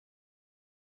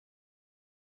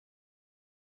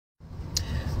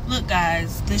Look,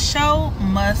 guys, the show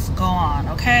must go on,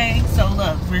 okay? So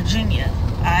look, Virginia,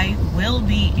 I will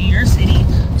be in your city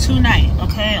tonight,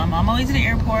 okay? I'm on my way to the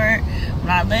airport. I'm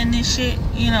not letting this shit,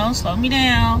 slow me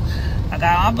down. I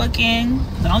got my booking.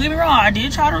 Don't get me wrong, I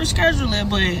did try to reschedule it,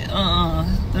 but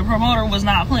the promoter was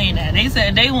not playing that. They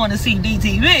said they want to see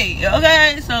DTV,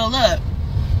 okay? So look,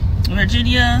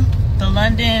 Virginia, the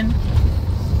London,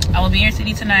 I will be in your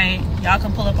city tonight. Y'all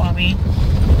can pull up on me.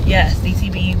 Yes,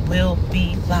 DTV will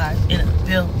be live in a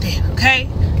building, okay?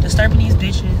 Disturbing these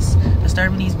bitches,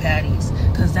 disturbing these baddies,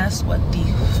 because that's what the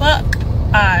fuck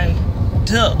I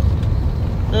do.